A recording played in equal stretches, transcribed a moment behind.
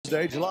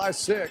Thursday, July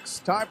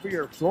 6th. Time for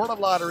your Florida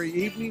Lottery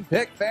evening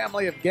pick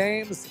family of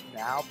games,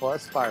 now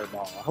plus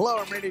Fireball. Hello,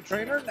 I'm Randy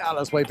Trainer. Now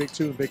let's play Pick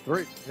 2 and Pick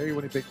 3. Here you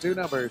winning Pick 2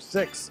 numbers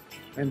 6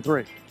 and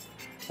 3.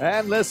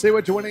 And let's see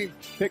what your winning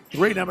Pick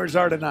 3 numbers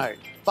are tonight.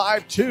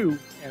 5, 2,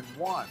 and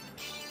 1.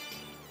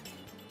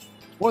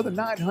 More than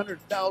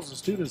 900,000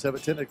 students have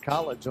attended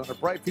college on a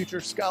Bright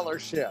Future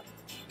Scholarship.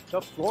 The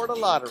Florida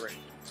Lottery.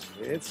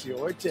 It's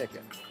your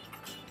ticket.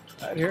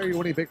 Right here, you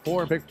winning Pick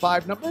 4 and Pick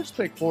 5 numbers.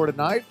 Pick 4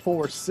 tonight,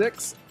 4,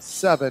 6,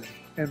 7,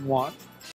 and 1.